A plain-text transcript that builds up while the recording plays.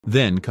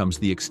Then comes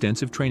the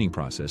extensive training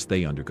process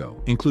they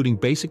undergo, including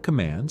basic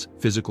commands,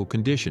 physical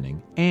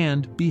conditioning,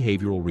 and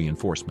behavioral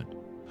reinforcement.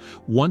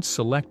 Once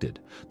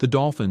selected, the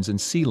dolphins and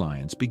sea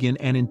lions begin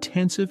an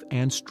intensive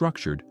and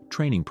structured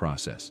training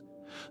process.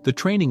 The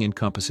training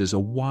encompasses a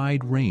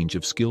wide range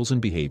of skills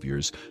and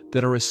behaviors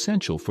that are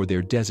essential for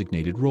their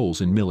designated roles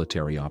in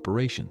military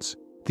operations.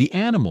 The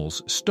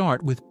animals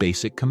start with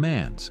basic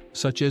commands,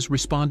 such as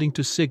responding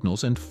to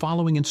signals and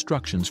following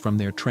instructions from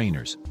their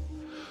trainers.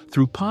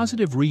 Through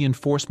positive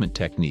reinforcement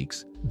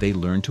techniques, they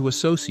learn to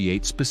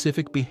associate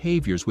specific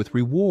behaviors with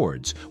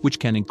rewards, which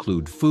can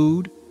include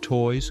food,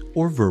 toys,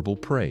 or verbal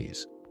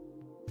praise.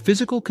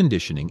 Physical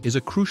conditioning is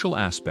a crucial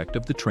aspect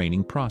of the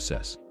training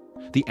process.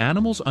 The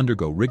animals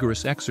undergo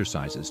rigorous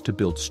exercises to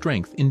build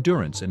strength,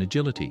 endurance, and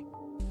agility.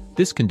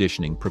 This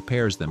conditioning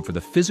prepares them for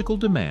the physical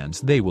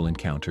demands they will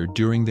encounter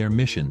during their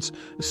missions,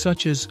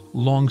 such as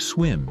long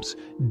swims,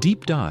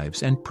 deep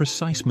dives, and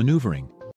precise maneuvering.